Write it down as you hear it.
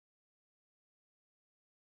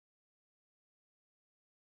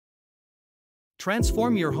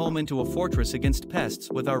Transform your home into a fortress against pests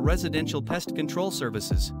with our residential pest control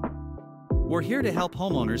services. We're here to help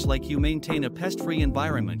homeowners like you maintain a pest-free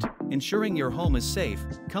environment, ensuring your home is safe,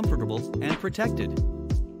 comfortable, and protected.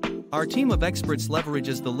 Our team of experts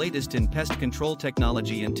leverages the latest in pest control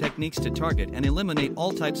technology and techniques to target and eliminate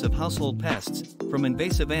all types of household pests, from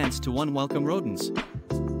invasive ants to unwelcome rodents.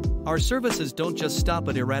 Our services don't just stop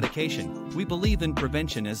at eradication, we believe in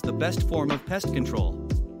prevention as the best form of pest control.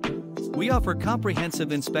 We offer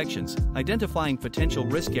comprehensive inspections, identifying potential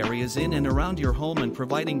risk areas in and around your home and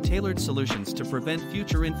providing tailored solutions to prevent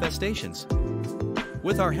future infestations.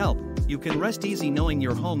 With our help, you can rest easy knowing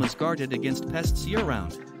your home is guarded against pests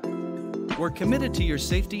year-round. We're committed to your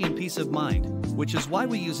safety and peace of mind, which is why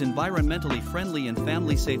we use environmentally friendly and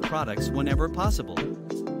family-safe products whenever possible.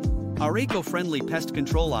 Our eco-friendly pest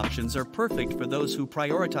control options are perfect for those who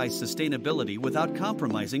prioritize sustainability without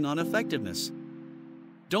compromising on effectiveness.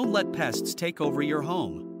 Don't let pests take over your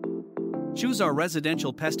home. Choose our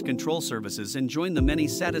residential pest control services and join the many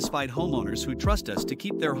satisfied homeowners who trust us to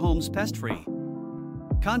keep their homes pest-free.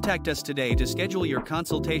 Contact us today to schedule your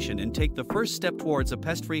consultation and take the first step towards a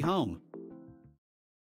pest-free home.